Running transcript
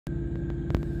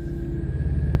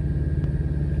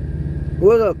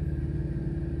What's up?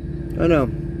 I know.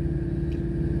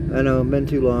 Been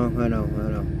too long. I know.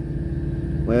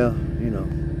 Well, you know.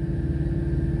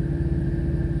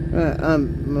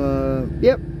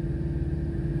 Yep.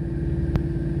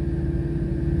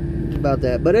 It's about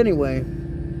that. But anyway,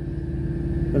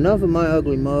 enough of my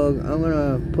ugly mug. I'm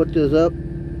gonna put this up.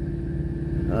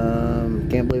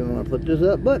 Can't believe I'm gonna put this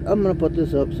up, but I'm gonna put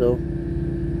this up. So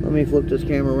let me flip this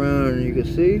camera around and you can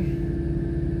see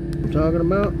what I'm talking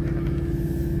about.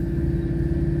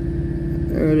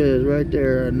 There it is, right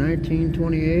there,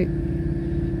 1928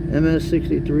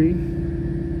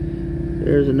 MS63.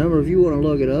 There's a number if you want to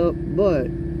look it up, but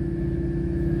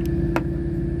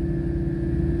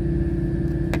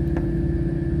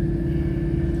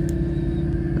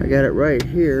I got it right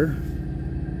here.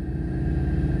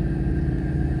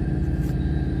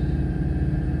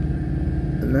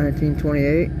 The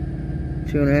 1928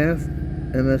 2.5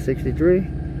 MS63.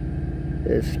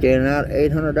 It's scanning out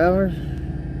 $800.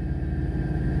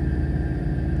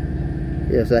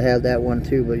 Yes, I have that one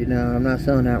too, but you know, I'm not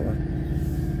selling that one.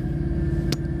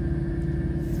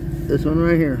 This one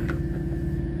right here.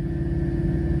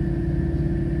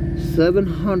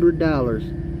 $700.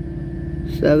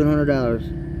 $700.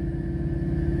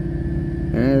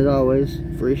 And as always,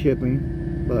 free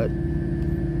shipping. But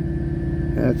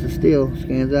that's a steal.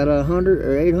 Scans out 100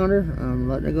 or 800. I'm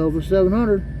letting it go for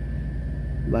 700.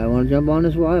 But I want to jump on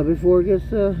this while before it gets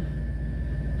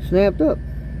snapped up.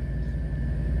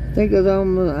 I think that I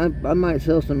might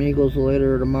sell some Eagles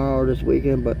later or tomorrow or this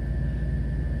weekend, but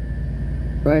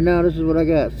right now this is what I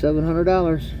got,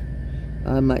 $700.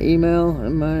 My email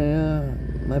and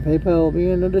my PayPal will be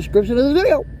in the description of this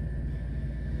video.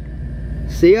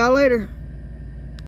 See y'all later.